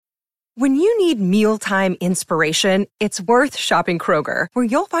When you need mealtime inspiration, it's worth shopping Kroger, where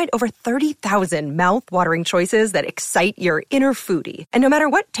you'll find over 30,000 mouth-watering choices that excite your inner foodie. And no matter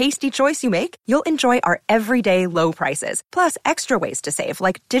what tasty choice you make, you'll enjoy our everyday low prices, plus extra ways to save,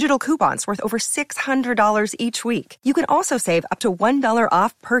 like digital coupons worth over $600 each week. You can also save up to $1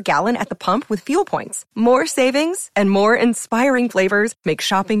 off per gallon at the pump with fuel points. More savings and more inspiring flavors make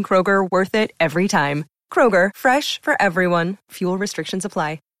shopping Kroger worth it every time. Kroger, fresh for everyone. Fuel restrictions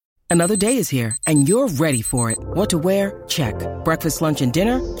apply. Another day is here, and you're ready for it. What to wear? Check. Breakfast, lunch, and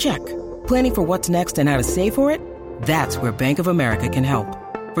dinner? Check. Planning for what's next and how to save for it? That's where Bank of America can help.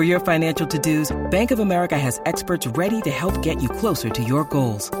 For your financial to-dos, Bank of America has experts ready to help get you closer to your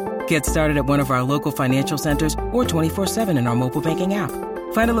goals. Get started at one of our local financial centers or 24/7 in our mobile banking app.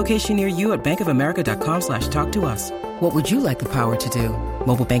 Find a location near you at bankofamerica.com/talktous. What would you like the power to do?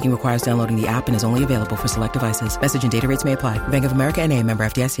 Mobile banking requires downloading the app and is only available for select devices. Message and data rates may apply. Bank of America N.A., member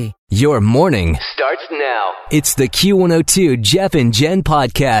FDIC. Your morning starts now. It's the Q102 Jeff and Jen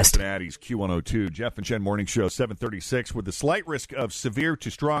podcast. Cincinnati's Q102 Jeff and Jen morning show, 7:36, with the slight risk of severe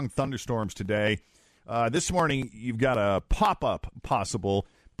to strong thunderstorms today. This morning, you've got a pop-up possible,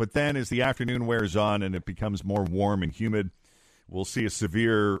 but then as the afternoon wears on and it becomes more warm and humid, we'll see a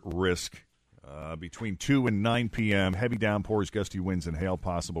severe risk between 2 and 9 p.m. Heavy downpours, gusty winds, and hail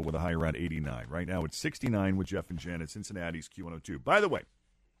possible with a high around 89. Right now it's 69 with Jeff and Jen at Cincinnati's Q102. By the way,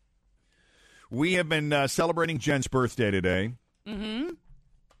 we have been celebrating Jen's birthday today. Mm-hmm.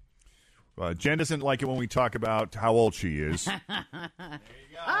 Jen doesn't like it when we talk about how old she is. There you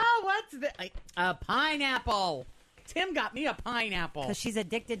go. Oh, what's the a pineapple? Tim got me a pineapple. Because she's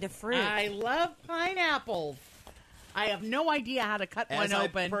addicted to fruit. I love pineapples. I have no idea how to cut one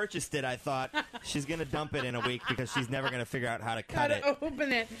open. I purchased it, I thought she's going to dump it in a week because she's never going to figure out how to cut it.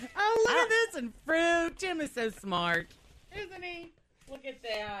 Open it. Oh, look at this and fruit. Tim is so smart, isn't he? Look at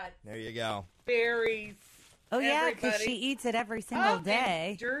that. There you go. Berries. Oh, yeah, because she eats it every single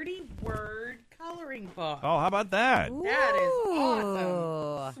day. Dirty Word coloring book. Oh, how about that? That is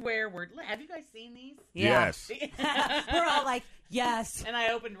awesome. Swear word. Have you guys seen these? Yeah. Yes. We're all like, yes. And I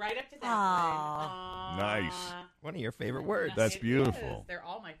opened right up to that one. Nice. One of your favorite words. That's It beautiful. is. They're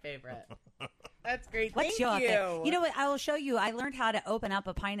all my favorite. That's great. What's Thank you. You know what? I will show you. I learned how to open up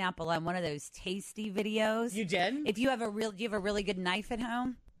a pineapple on one of those tasty videos. You did? If you have do you have a really good knife at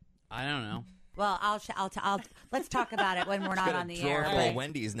home? I don't know. Well, I'll let's talk about it when we're not on the air. Drawer full of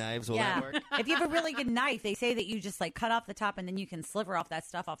Wendy's knives. Will that work? If you have a really good knife, they say that you just like cut off the top and then you can sliver off that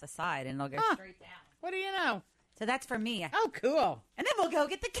stuff off the side and it'll go straight down. What do you know? So that's for me. Oh, cool. And then we'll go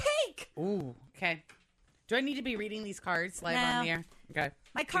get the cake. Ooh, okay. Do I need to be reading these cards live on the air? Okay.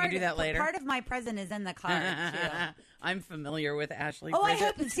 My You card. can do that later. Part of my present is in the card too. I'm familiar with Ashley. Oh, Bridget. I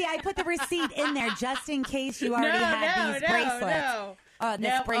hope. See, I put the receipt in there just in case you already had these bracelets. No. Oh,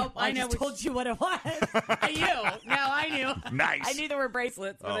 I know just told you what it was. I knew. Nice. I knew there were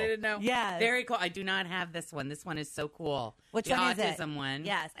bracelets, but I didn't know. Yes. Very cool. I do not have this one. This one is so cool. Which the one is it? autism one.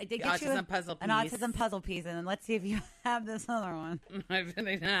 Yes, I did The get you autism puzzle piece. an autism puzzle piece, and then let's see if you have this other one.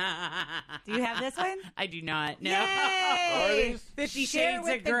 Do you have this one? I do not. No. Yay! 50 Share Shades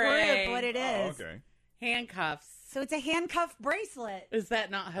with of the Grey. group what it is. Oh, okay. Handcuffs. So it's a handcuff bracelet. Is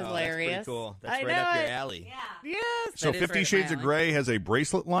that not Oh, hilarious? that's pretty cool. That's I right know up your it. alley. Yeah. Yes. So that is 50 right up Shades my of alley. Grey has a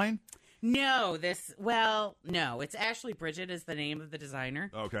bracelet line? No, no. It's Ashley Bridget is the name of the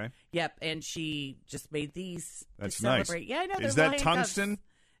designer. Okay. Yep, and she just made these That's to nice. celebrate. Yeah, I know. Is they're that little handcuffs. tungsten?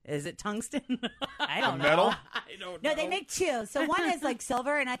 Is it tungsten? I don't know. Metal? I don't know. No, they make two. So one is like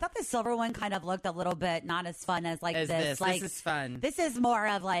silver, and I thought the silver one kind of looked a little bit not as fun as like As this. Like, This is fun. This is more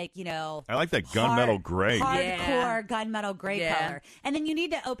of like, I like that gunmetal gray. hardcore gunmetal gray Yeah. color. And then you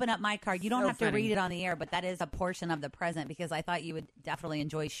need to open up my card. You don't So have to funny. read it on the air, but that is a portion of the present because I thought you would definitely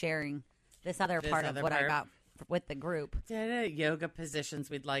enjoy sharing this other part of other what I part. got with the group. Yoga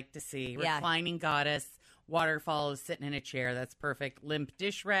positions we'd like to see. Yeah. Reclining goddess. Waterfalls, sitting in a chair. That's perfect. Limp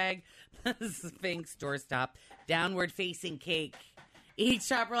dish rag. Sphinx, doorstop. Downward facing cake. Each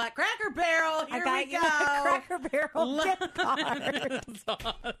shopper like Cracker Barrel. Here I got we you go. a Cracker Barrel gift card That's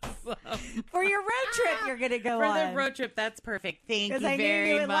awesome. for your road trip you're going to go For on. the road trip, that's perfect. Thank 'Cause you I knew you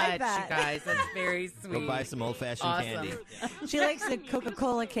very would much, like that. you guys. That's very sweet. Go buy some old-fashioned Awesome. candy. She likes the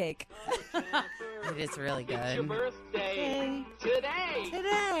Coca-Cola cake. It is really good.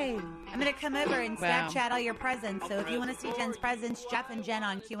 Today. I'm going to come over and Wow. Snapchat all your presents. So if you want to see Jen's presents, Jeff and Jen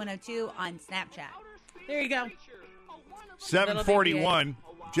on Q102 on Snapchat. There you go. 741.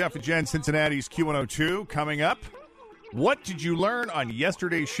 Jeff and Jen, Cincinnati's Q102 coming up. What did you learn on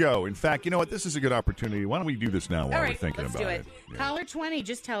yesterday's show? In fact, you know what? This is a good opportunity. Why don't we do this now while All we're right, thinking let's about do it. Yeah. Caller 20,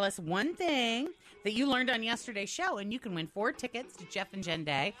 just tell us one thing that you learned on yesterday's show, and you can win 4 tickets to Jeff and Jen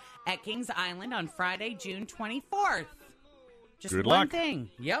Day at Kings Island on Friday, June 24th. Just Good one luck. thing.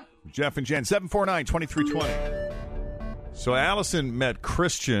 Yep. Jeff and Jen, 749-2320. So Allison met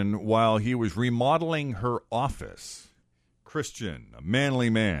Christian while he was remodeling her office. Christian, a manly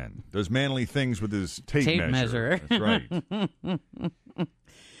man, does manly things with his tape measure. That's right.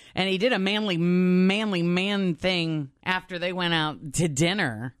 And he did a manly man thing after they went out to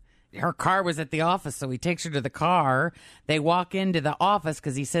dinner. Her car was at the office, so he takes her to the car. They walk into the office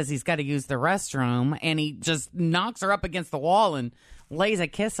because he says he's got to use the restroom, and he just knocks her up against the wall and lays a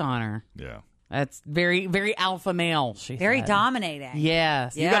kiss on her. Yeah. That's very, very alpha male, she Very said. dominating.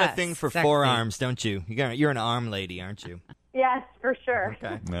 Yes. You got a thing for Sexy. forearms, don't you? You're an arm lady, aren't you? Yes, for sure.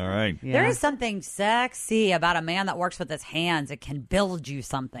 Okay. All right. Yeah. There is something sexy about a man that works with his hands. It can build you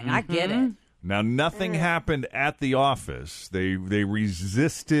something. I get it. Now, nothing happened at the office. They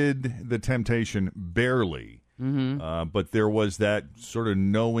resisted the temptation barely. But there was that sort of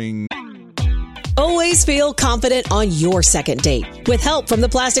knowing. Always feel confident on your second date. With help from the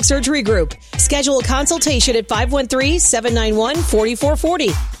Plastic Surgery Group. Schedule a consultation at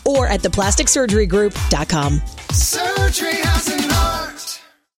 513-791-4440 or at theplasticsurgerygroup.com. Surgery has an art.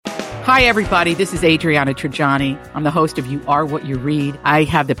 Hi, everybody. This is Adriana Trajani. I'm the host of You Are What You Read. I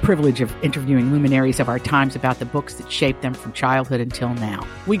have the privilege of interviewing luminaries of our times about the books that shaped them from childhood until now.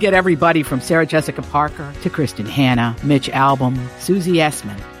 We get everybody from Sarah Jessica Parker to Kristen Hanna, Mitch Albom, Susie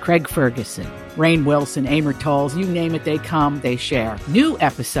Essman, Craig Ferguson, Rainn Wilson, Amor Tolls, you name it, they come, they share. New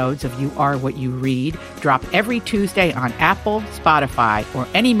episodes of You Are What You Read drop every Tuesday on Apple, Spotify, or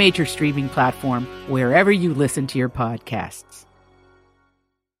any major streaming platform wherever you listen to your podcasts.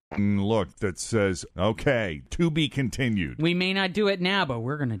 Look that says, okay, to be continued. We may not do it now, but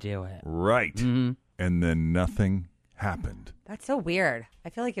we're going to do it. Right. And then nothing happened. That's so weird. I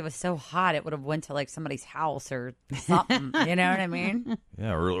feel like it was so hot it would have went to like somebody's house or something. You know what I mean?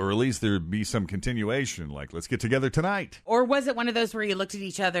 Yeah, or at least there'd be some continuation, like, let's get together tonight. Or was it one of those where you looked at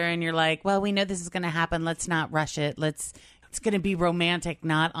each other and you're like, well, we know this is going to happen. Let's not rush it. It's going to be romantic,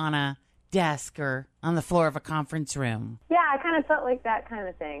 not on a desk or on the floor of a conference room. Yeah, I kind of felt like that kind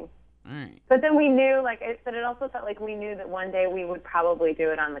of thing. All right. But then we knew, but it also felt like we knew that one day we would probably do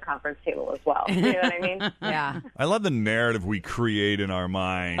it on the conference table as well. You know what I mean? Yeah. I love the narrative we create in our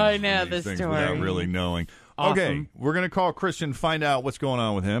minds. I know for these the things story. without really knowing. Awesome. Okay, we're going to call Christian, find out what's going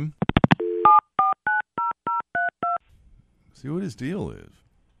on with him. See what his deal is.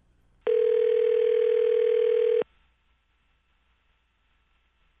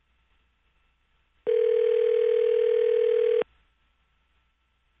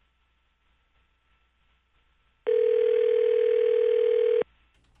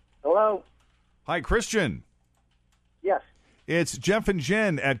 Hello. Hi, Christian. Yes. It's Jeff and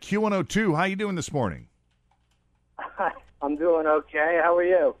Jen at Q102. How you doing this morning? I'm doing okay. How are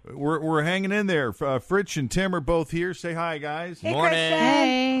you? We're hanging in there. Fritz and Tim are both here. Say hi, guys. Hey, Morning. Christian.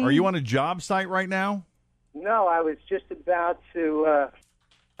 Hey. Are you on a job site right now? No, I was just about to.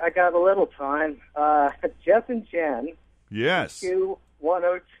 I got a little time. Jeff and Jen, Yes.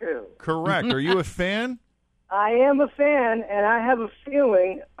 Q102. Correct. Are you a fan? I am a fan, and I have a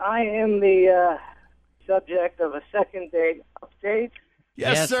feeling I am the subject of a second date update.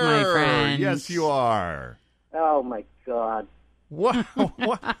 Yes, sir. my friend. Yes, you are. Oh, my God. What?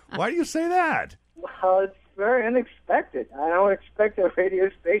 Why do you say that? Well, it's very unexpected. I don't expect a radio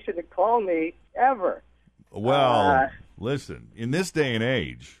station to call me ever. Well, listen, in this day and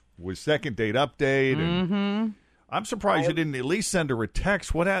age, with second date update, and I'm surprised you didn't at least send her a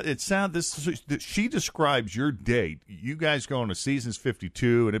text. She describes your date. You guys going to Seasons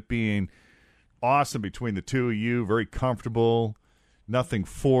 52 and it being awesome between the two of you, very comfortable, nothing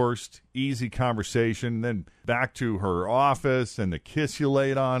forced, easy conversation. Then back to her office and the kiss you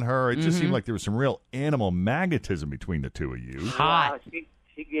laid on her. It just seemed like there was some real animal magnetism between the two of you. Hot.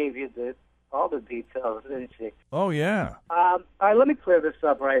 She gave you all the details, didn't she? Oh, yeah. All right, let me clear this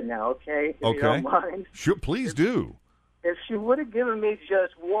up right now, okay? If you don't mind. Sure, please do. If she would have given me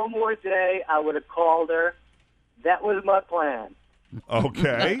just one more day, I would have called her. That was my plan.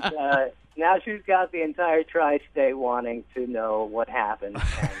 Okay. Now she's got the entire tri-state wanting to know what happened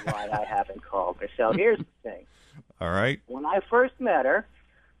and why I haven't called her. So here's the thing. All right. When I first met her,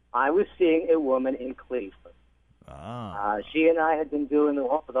 I was seeing a woman in Cleveland. She and I had been doing the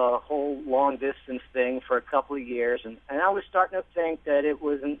whole long-distance thing for a couple of years, and I was starting to think that it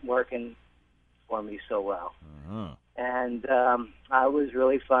wasn't working for me so well. And I was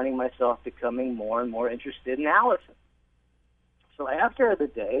really finding myself becoming more and more interested in Allison. So after the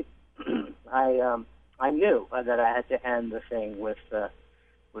date, I knew that I had to end the thing with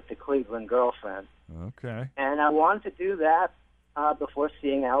with the Cleveland girlfriend. Okay. And I wanted to do that before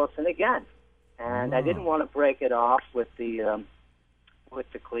seeing Allison again. And I didn't want to break it off with the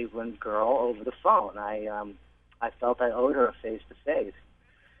Cleveland girl over the phone. I felt I owed her a face-to-face.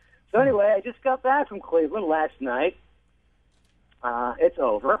 So anyway, I just got back from Cleveland last night. It's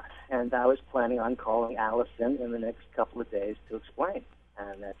over, and I was planning on calling Allison in the next couple of days to explain.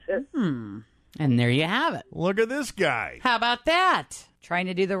 And that's it. And there you have it. Look at this guy. How about that? Trying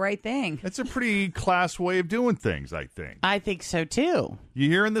to do the right thing. That's a pretty class way of doing things, I think. I think so, too. You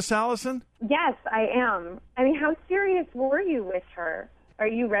hearing this, Allison? Yes, I am. I mean, how serious were you with her? Are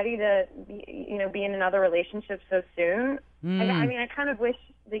you ready to be in another relationship so soon? I mean, I kind of wish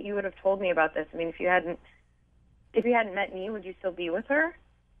that you would have told me about this. I mean, if you hadn't met me, would you still be with her?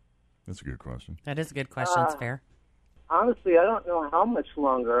 That's a good question. That is a good question. It's fair. Honestly, I don't know how much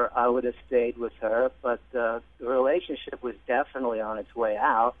longer I would have stayed with her, but the relationship was definitely on its way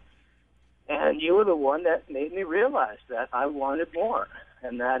out. And you were the one that made me realize that I wanted more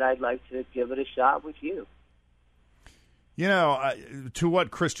and that I'd like to give it a shot with you. You know, to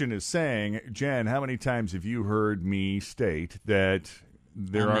what Christian is saying, Jen, how many times have you heard me state that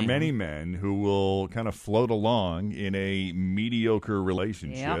there are many men who will kind of float along in a mediocre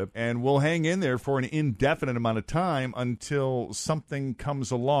relationship and will hang in there for an indefinite amount of time until something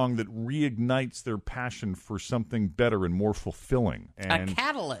comes along that reignites their passion for something better and more fulfilling. And a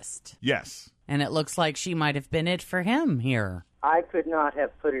catalyst. Yes. And it looks like she might have been it for him here. I could not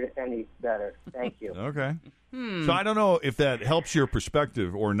have put it any better. Thank you. Okay. So I don't know if that helps your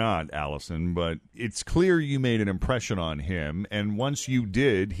perspective or not, Allison, but it's clear you made an impression on him, and once you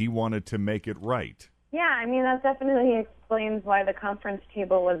did, he wanted to make it right. Yeah, I mean, that definitely explains why the conference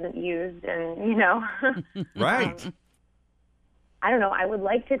table wasn't used, and, Right. I don't know. I would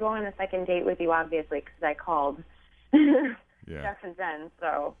like to go on a second date with you, obviously, because I called Jeff and Jen,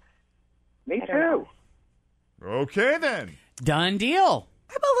 so. Me too. Okay, then. Done deal.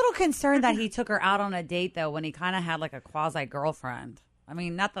 I'm a little concerned that he took her out on a date, though, when he kind of had like a quasi-girlfriend. I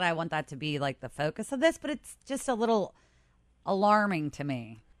mean, not that I want that to be like the focus of this, but it's just a little alarming to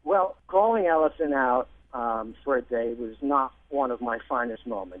me. Well, calling Allison out for a date was not one of my finest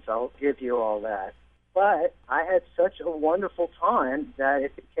moments. I'll give you all that. But I had such a wonderful time that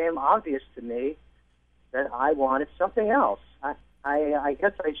it became obvious to me that I wanted something else. I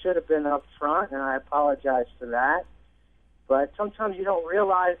guess I should have been up front, and I apologize for that. But sometimes you don't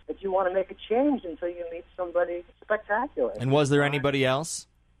realize that you want to make a change until you meet somebody spectacular. And was there anybody else?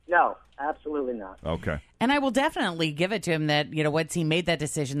 No, absolutely not. Okay. And I will definitely give it to him that, once he made that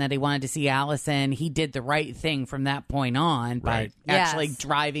decision that he wanted to see Allison, he did the right thing from that point on by actually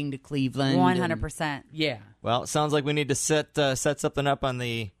driving to Cleveland. 100%. Yeah. Well, it sounds like we need to set something up on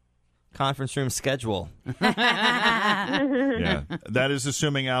the conference room schedule. Yeah. That is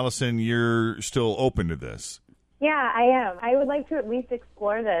assuming, Allison, you're still open to this. Yeah, I am. I would like to at least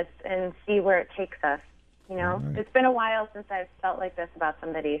explore this and see where it takes us. Right. It's been a while since I've felt like this about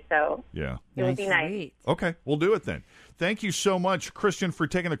somebody, so it would be nice. Okay, we'll do it then. Thank you so much, Christian, for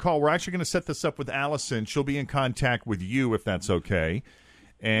taking the call. We're actually going to set this up with Allison. She'll be in contact with you if that's okay.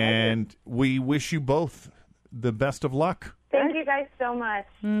 And we wish you both the best of luck. Thank you guys so much.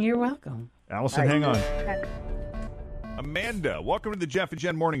 You're welcome. Allison, hang on. Amanda, welcome to the Jeff and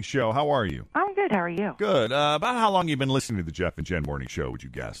Jen Morning Show. How are you? I'm good. How are you? Good. About how long have you been listening to the Jeff and Jen Morning Show, would you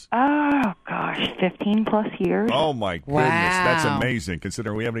guess? Oh, gosh, 15 plus years. Oh, my goodness. Wow. That's amazing,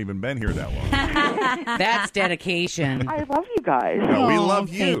 considering we haven't even been here that long. That's dedication. I love you guys. No, we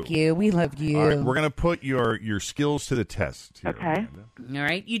love you. Thank you. We love you. All right, we're going to put your skills to the test here, Okay. Amanda. All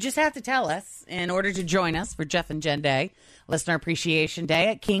right. You just have to tell us, in order to join us for Jeff and Jen Day, Listener Appreciation Day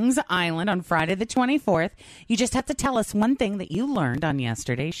at Kings Island on Friday the 24th, you just have to tell us one thing that you learned on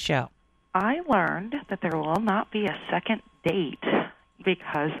yesterday's show. I learned that there will not be a second date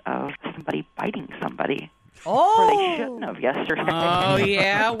because of somebody biting somebody. Oh! Or they shouldn't have yesterday. Oh,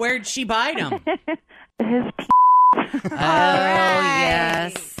 yeah. Where'd she bite him? His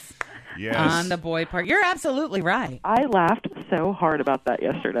yes. Yes. On the boy part. You're absolutely right. I laughed so hard about that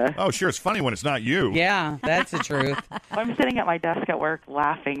yesterday. Oh, sure. It's funny when it's not you. Yeah, that's the truth. I'm sitting at my desk at work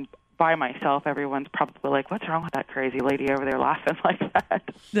laughing by myself. Everyone's probably like, what's wrong with that crazy lady over there laughing like that?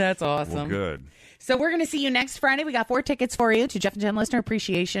 That's awesome. Well, good. So we're going to see you next Friday. We got 4 tickets for you to Jeff and Jen Listener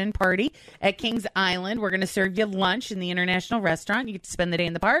Appreciation Party at Kings Island. We're going to serve you lunch in the International Restaurant. You get to spend the day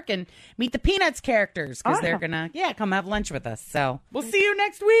in the park and meet the Peanuts characters because they're going to, come have lunch with us. So we'll see you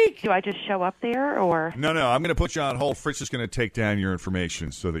next week. Do I just show up there or? No. I'm going to put you on hold. Fritz is going to take down your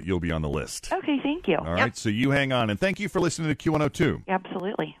information so that you'll be on the list. Okay, thank you. All right, so you hang on. And thank you for listening to Q102.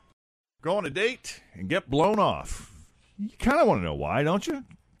 Absolutely. Go on a date and get blown off. You kind of want to know why, don't you?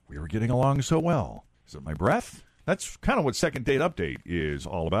 We were getting along so well. Is it my breath? That's kind of what Second Date Update is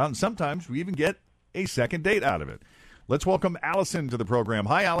all about, and sometimes we even get a second date out of it. Let's welcome Allison to the program.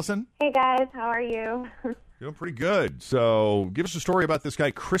 Hi, Allison. Hey, guys. How are you? Doing pretty good. So give us a story about this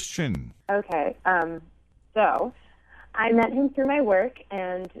guy, Christian. Okay. So I met him through my work,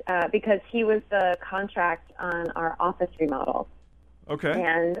 and because he was the contract on our office remodel. Okay.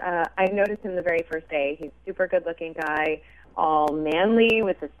 And I noticed him the very first day. He's a super good-looking guy, all manly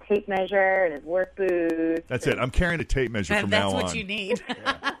with his tape measure and his work boots. That's it. I'm carrying a tape measure from now on. That's what you need.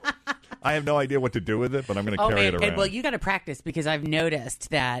 I have no idea what to do with it, but I'm going to carry it around. Well, you got to practice, because I've noticed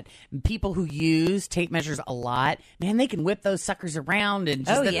that people who use tape measures a lot, man, they can whip those suckers around and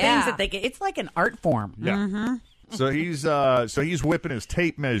just things that they get. It's like an art form. Yeah. Mm-hmm. So he's whipping his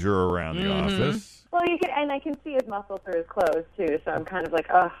tape measure around the office. Well, and I can see his muscles through his clothes, too, so I'm kind of like,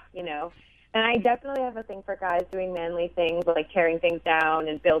 And I definitely have a thing for guys doing manly things, like tearing things down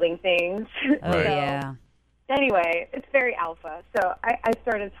and building things. Oh, yeah. Anyway, it's very alpha. So I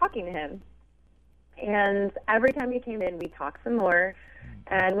started talking to him. And every time he came in, we talked some more.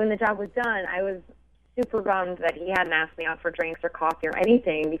 And when the job was done, I was super bummed that he hadn't asked me out for drinks or coffee or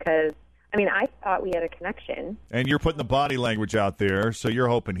anything, because, I thought we had a connection. And you're putting the body language out there, so you're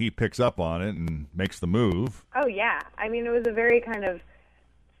hoping he picks up on it and makes the move. Oh, yeah. It was a very kind of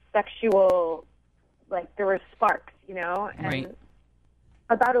sexual, like there were sparks, And right.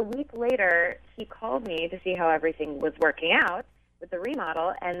 About a week later, he called me to see how everything was working out with the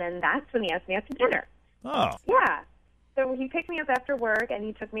remodel, and then that's when he asked me out to dinner. Oh. Yeah. So he picked me up after work, and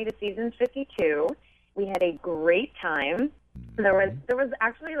he took me to Seasons 52. We had a great time. There was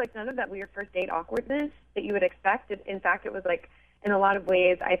actually like none of that weird first date awkwardness that you would expect. In fact, it was like in a lot of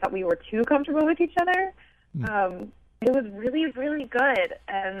ways I thought we were too comfortable with each other. It was really, really good.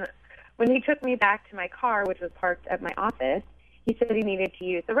 And when he took me back to my car, which was parked at my office, he said he needed to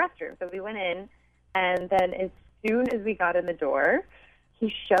use the restroom. So we went in, and then as soon as we got in the door,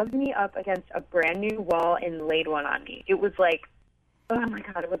 he shoved me up against a brand new wall and laid one on me. It was like, oh my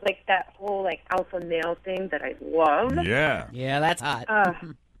God, it was like that whole like alpha male thing that I love. Yeah. Yeah, that's hot.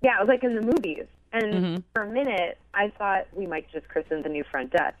 Yeah, it was like in the movies. And for a minute, I thought we might just christen the new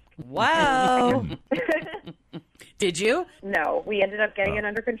front desk. Wow. Did you? No, we ended up getting it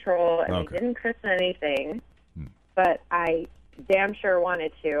under control, and we didn't christen anything. But I damn sure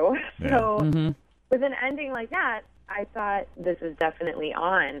wanted to. Yeah. So with an ending like that, I thought this is definitely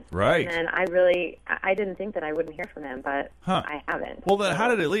on. Right. And I didn't think that I wouldn't hear from him, but I haven't. Well, then how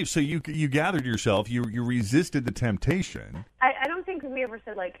did it leave? So you gathered yourself, you resisted the temptation. I don't think he ever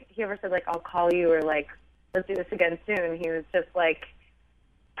said, I'll call you, or, like, let's do this again soon. He was just, like,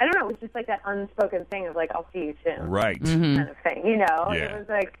 I don't know, it was just, like, that unspoken thing of, like, I'll see you soon. Right. Kind of thing, Yeah. It was,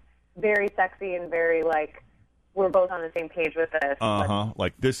 like, very sexy and very, like, we're both on the same page with this.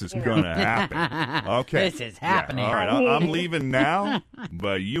 Like, this is going to happen. Okay. This is happening. Yeah, all right, I'm leaving now,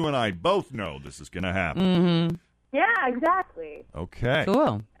 but you and I both know this is going to happen. Yeah, exactly. Okay.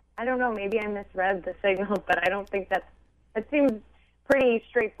 Cool. I don't know, maybe I misread the signal, but I don't think it seems pretty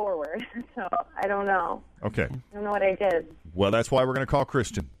straightforward. So I don't know. Okay. I don't know what I did. Well, that's why we're going to call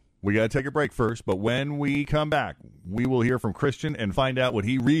Christian. We got to take a break first, but when we come back, we will hear from Christian and find out what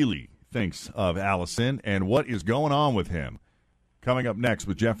he really thinks of Allison and what is going on with him. Coming up next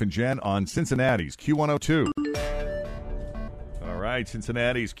with Jeff and Jen on Cincinnati's Q102. All right,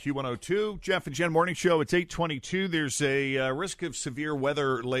 Cincinnati's Q102, Jeff and Jen Morning Show. It's 8:22. There's a risk of severe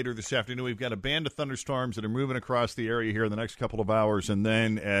weather later this afternoon. We've got a band of thunderstorms that are moving across the area here in the next couple of hours, and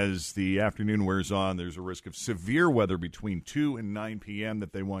then as the afternoon wears on, there's a risk of severe weather between 2 and 9 p.m.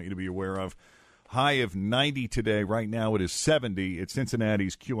 that they want you to be aware of. High of 90 today. Right now it is 70. It's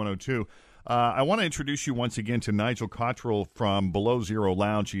Cincinnati's Q102. I want to introduce you once again to Nigel Cottrell from Below Zero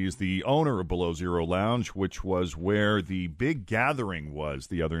Lounge. He is the owner of Below Zero Lounge, which was where the big gathering was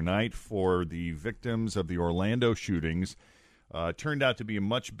the other night for the victims of the Orlando shootings. Turned out to be a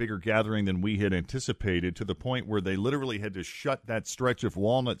much bigger gathering than we had anticipated, to the point where they literally had to shut that stretch of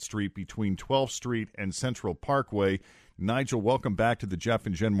Walnut Street between 12th Street and Central Parkway. Nigel, welcome back to the Jeff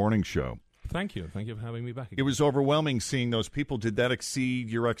and Jen Morning Show. Thank you. Thank you for having me back again. It was overwhelming seeing those people. Did that exceed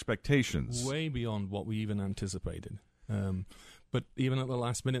your expectations? Way beyond what we even anticipated. But even at the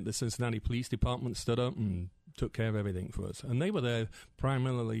last minute, the Cincinnati Police Department stood up and took care of everything for us. And they were there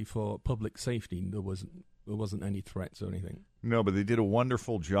primarily for public safety. There wasn't any threats or anything. No, but they did a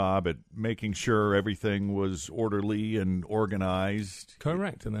wonderful job at making sure everything was orderly and organized.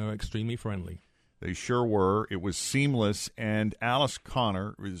 Correct, and they were extremely friendly. They sure were. It was seamless. And Alice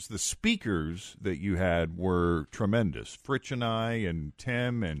Connor, the speakers that you had were tremendous. Fritch and I and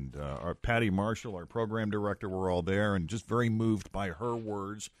Tim and our Patty Marshall, our program director, were all there and just very moved by her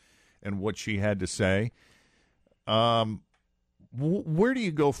words and what she had to say. Where do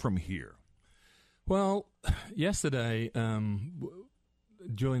you go from here? Well, yesterday,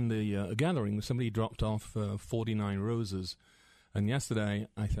 during the gathering, somebody dropped off 49 roses. And yesterday,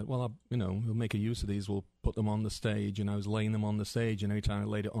 I thought, well, we'll make a use of these. We'll put them on the stage. And I was laying them on the stage. And every time I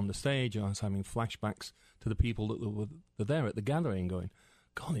laid it on the stage, I was having flashbacks to the people that were there at the gathering going,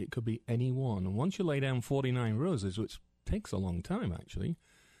 God, it could be anyone. And once you lay down 49 roses, which takes a long time, actually,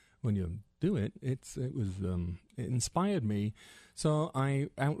 when you do it, it inspired me. So I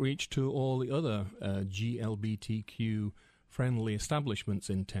outreached to all the other GLBTQ-friendly establishments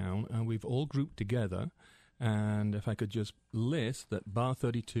in town, and we've all grouped together. And if I could just list that Bar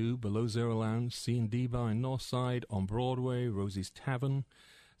 32, Below Zero Lounge, C&D Bar in Northside, on Broadway, Rosie's Tavern,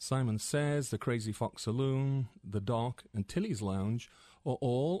 Simon Says, the Crazy Fox Saloon, The Dock, and Tilly's Lounge are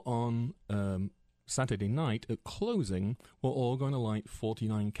all on Saturday night at closing. We're all going to light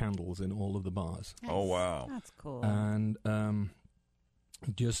 49 candles in all of the bars. Nice. Oh, wow. That's cool. And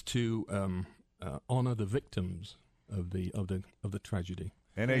just to honor the victims of the tragedy.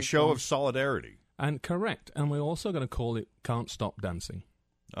 And a show of solidarity. And correct. And we're also going to call it Can't Stop Dancing.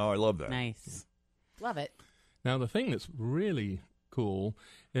 Oh, I love that. Nice. Love it. Now, the thing that's really cool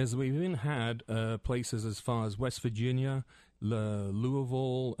is we've even had places as far as West Virginia,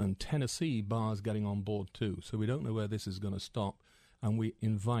 Louisville, and Tennessee bars getting on board, too. So we don't know where this is going to stop. And we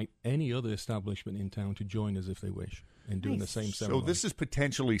invite any other establishment in town to join us if they wish in doing the same ceremony. So this is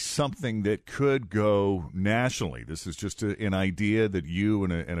potentially something that could go nationally. This is just an idea that you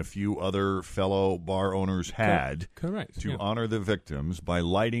and a few other fellow bar owners had to honor the victims by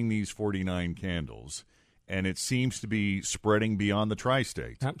lighting these 49 candles. And it seems to be spreading beyond the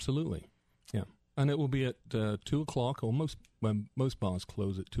tri-state. Absolutely, yeah. And it will be at 2 o'clock, or most bars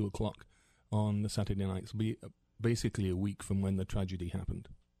close at 2 o'clock on the Saturday nights. It'll be basically a week from when the tragedy happened.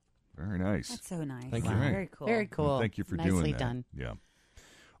 Very nice. That's so nice. Thank you. Very cool. Very cool. Well, thank you for Nicely doing that. done. Yeah.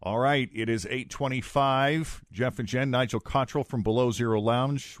 All right. It is 8:25. Jeff and Jen, Nigel Cottrell from Below Zero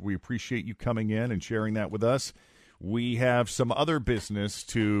Lounge. We appreciate you coming in and sharing that with us. We have some other business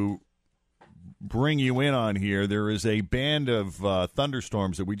to bring you in on here. There is a band of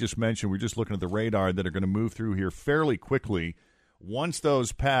thunderstorms that we just mentioned. We're just looking at the radar that are going to move through here fairly quickly. Once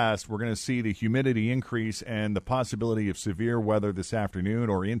those pass, we're going to see the humidity increase and the possibility of severe weather this afternoon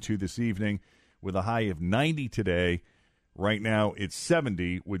or into this evening with a high of 90 today. Right now, it's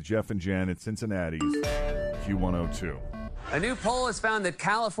 70 with Jeff and Jen at Cincinnati's Q102. A new poll has found that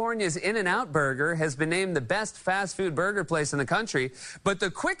California's In-N-Out Burger has been named the best fast food burger place in the country, but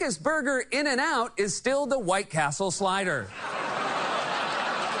the quickest burger in and out is still the White Castle Slider.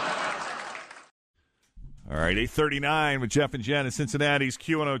 All right, 8:39 with Jeff and Jen at Cincinnati's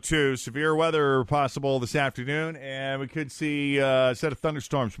Q102. Severe weather possible this afternoon, and we could see a set of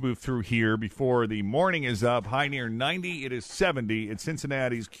thunderstorms move through here before the morning is up. High near 90, it is 70 at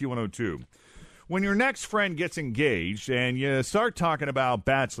Cincinnati's Q102. When your next friend gets engaged and you start talking about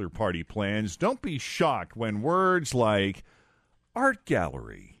bachelor party plans, don't be shocked when words like art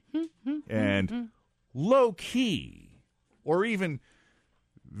gallery and low-key or even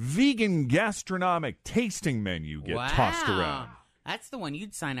vegan gastronomic tasting menu get tossed around. That's the one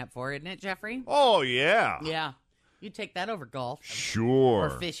you'd sign up for, isn't it, Jeffrey? Oh, yeah. Yeah. You'd take that over golf. Sure. Or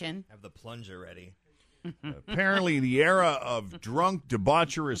fishing. Have the plunger ready. Apparently, the era of drunk,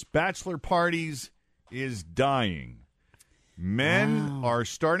 debaucherous bachelor parties is dying. Men are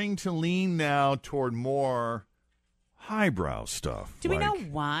starting to lean now toward more highbrow stuff. Do we know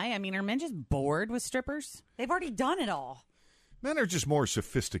why? I mean, are men just bored with strippers? They've already done it all. Men are just more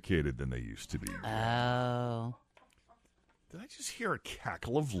sophisticated than they used to be. Oh. Did I just hear a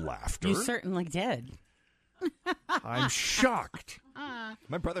cackle of laughter? You certainly did. I'm shocked.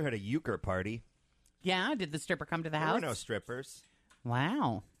 My brother had a euchre party. Yeah? Did the stripper come to the There house? were no strippers.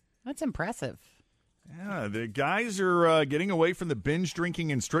 Wow. That's impressive. Yeah, the guys are getting away from the binge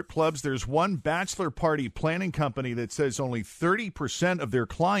drinking in strip clubs. There's one bachelor party planning company that says only 30% of their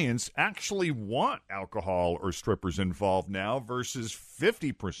clients actually want alcohol or strippers involved now versus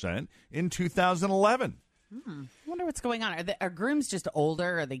 50% in 2011. I wonder what's going on. Are grooms just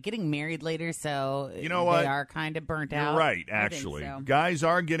older? Are they getting married later, so you know what? They are kind of burnt You're out? right, actually. so. Guys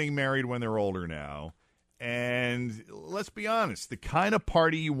are getting married when they're older now. And let's be honest, the kind of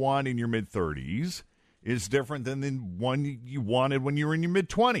party you want in your mid-30s is different than the one you wanted when you were in your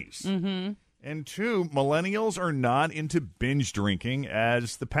mid-20s. Mm-hmm. And two, millennials are not into binge drinking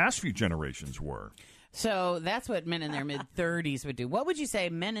as the past few generations were. So that's what men in their mid-30s would do. What would you say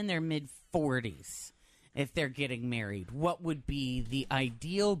men in their mid-40s, if they're getting married? What would be the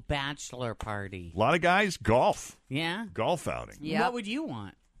ideal bachelor party? A lot of guys, golf. Yeah? Golf outing. What would you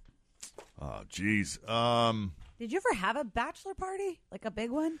want? Oh, geez. Did you ever have a bachelor party? Like a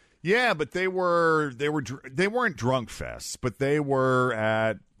big one? Yeah, but they weren't drunk fests, but they were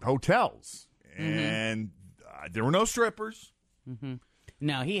at hotels, and there were no strippers. Mm-hmm.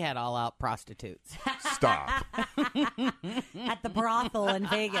 No, he had all-out prostitutes. Stop. At the brothel in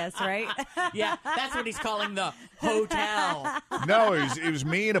Vegas, right? Yeah, that's what he's calling the hotel. No, it was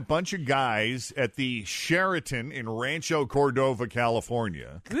me and a bunch of guys at the Sheraton in Rancho Cordova,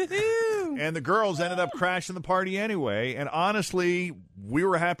 California. Woohoo! And the girls ended up crashing the party anyway, and honestly, we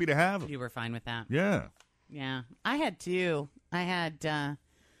were happy to have them. You were fine with that? Yeah. Yeah. I had two. I had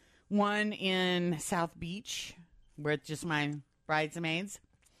one in South Beach with just my bridesmaids,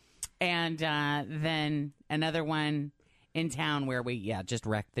 and then another one in town where we just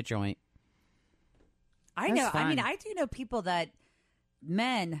wrecked the joint. I know. I mean, I do know people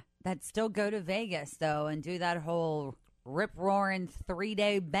men that still go to Vegas though and do that whole rip-roaring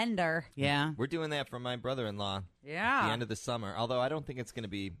 3-day bender. Yeah, we're doing that for my brother-in-law. Yeah, at the end of the summer. Although I don't think it's going to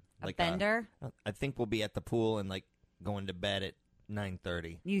be like a bender. I think we'll be at the pool and like going to bed at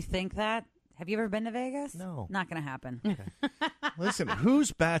 9:30. You think that? Have you ever been to Vegas? No. Not going to happen. Listen,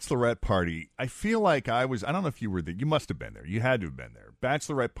 whose bachelorette party? I feel like I don't know if you were there. You must have been there. You had to have been there.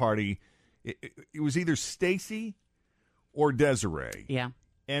 Bachelorette party. It was either Stacy or Desiree. Yeah.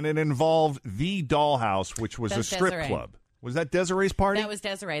 And it involved the Dollhouse, which was a strip Desiree. club. Was that Desiree's party? That was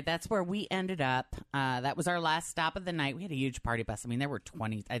Desiree. That's where we ended up. That was our last stop of the night. We had a huge party bus. I mean, there were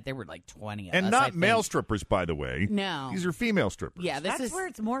 20. There were like 20 of us. And not male strippers, by the way. No. These are female strippers. Yeah, that's where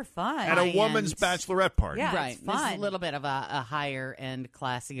it's more fun. At a woman's bachelorette party. Yeah, right. it's fun. This is a little bit of a higher and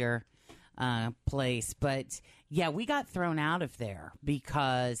classier place. But, yeah, we got thrown out of there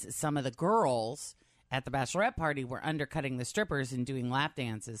because some of the girls at the bachelorette party were undercutting the strippers and doing lap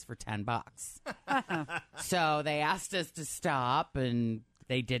dances for $10. So they asked us to stop, and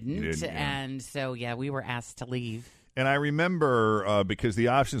they didn't. And so, yeah, we were asked to leave. And I remember, because the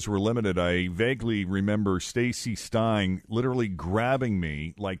options were limited, I vaguely remember Stacy Stein literally grabbing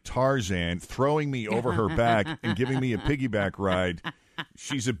me like Tarzan, throwing me over her back and giving me a piggyback ride.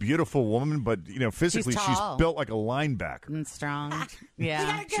 She's a beautiful woman, but physically she's built like a linebacker and strong. Yeah, you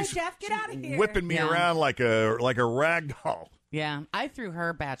gotta go, Jeff. Get out of here. Whipping me around like a rag doll. Yeah, I threw a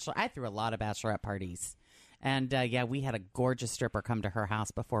lot of bachelorette parties, and we had a gorgeous stripper come to her house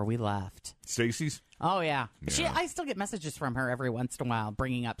before we left. Stacy's. Oh yeah. I still get messages from her every once in a while,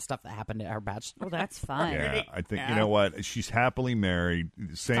 bringing up stuff that happened at her bachelor. Oh, that's fun. Yeah, I think you know what? She's happily married,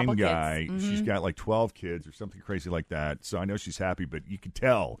 same Couple guy. Kids. Mm-hmm. She's got like 12 kids or something crazy like that. So I know she's happy, but you can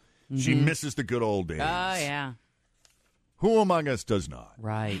tell she misses the good old days. Oh yeah. Who among us does not?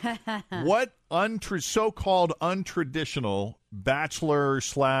 Right. What so-called untraditional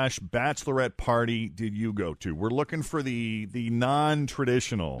bachelor/bachelorette party did you go to? We're looking for the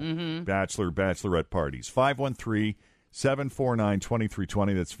non-traditional bachelor/bachelorette parties.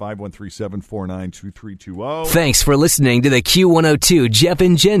 513-749-2320. That's 513-749-2320. Thanks for listening to the Q102 Jeff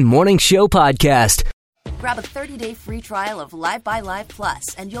and Jen Morning Show podcast. Grab a 30-day free trial of Live by Live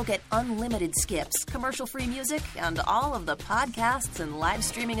Plus, and you'll get unlimited skips, commercial-free music, and all of the podcasts and live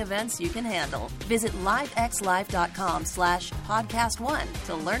streaming events you can handle. Visit livexlive.com/podcast1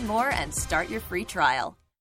 to learn more and start your free trial.